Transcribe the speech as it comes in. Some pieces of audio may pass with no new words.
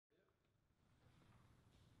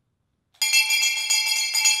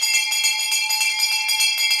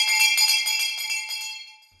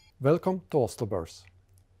Welcome to Oslo Børs.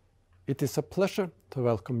 It is a pleasure to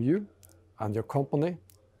welcome you and your company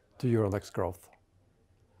to Euronext Growth.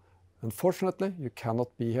 Unfortunately, you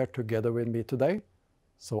cannot be here together with me today,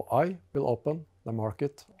 so I will open the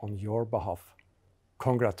market on your behalf.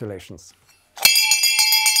 Congratulations.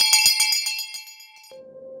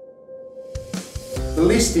 The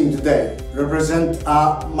listing today represents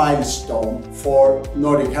a milestone for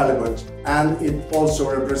Nordic Halibut, and it also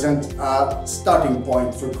represents a starting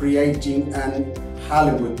point for creating an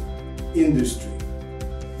halibut industry.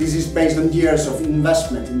 This is based on years of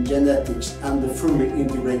investment in genetics and the fully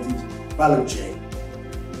integrated value chain.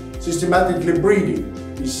 Systematically breeding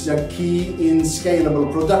is a key in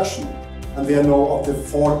scalable production, and we are now of the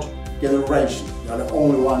fourth generation. We are the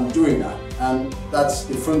only one doing that, and that's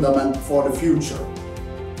the fundament for the future.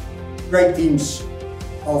 Great teams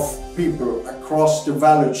of people across the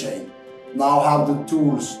value chain now have the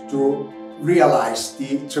tools to realize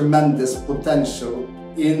the tremendous potential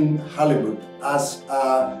in halibut as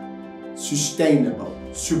a sustainable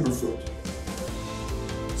superfood.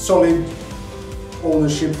 Solid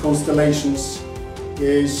ownership constellations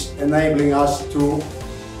is enabling us to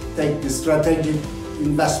take the strategic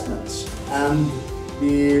investments and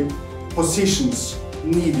the positions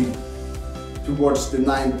needed towards the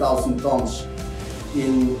 9,000 tons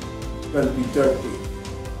in 2030.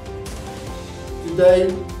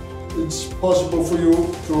 Today, it's possible for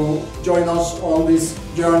you to join us on this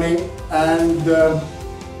journey, and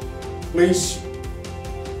please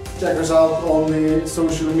check us out on the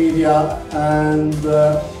social media and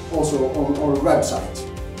also on our website.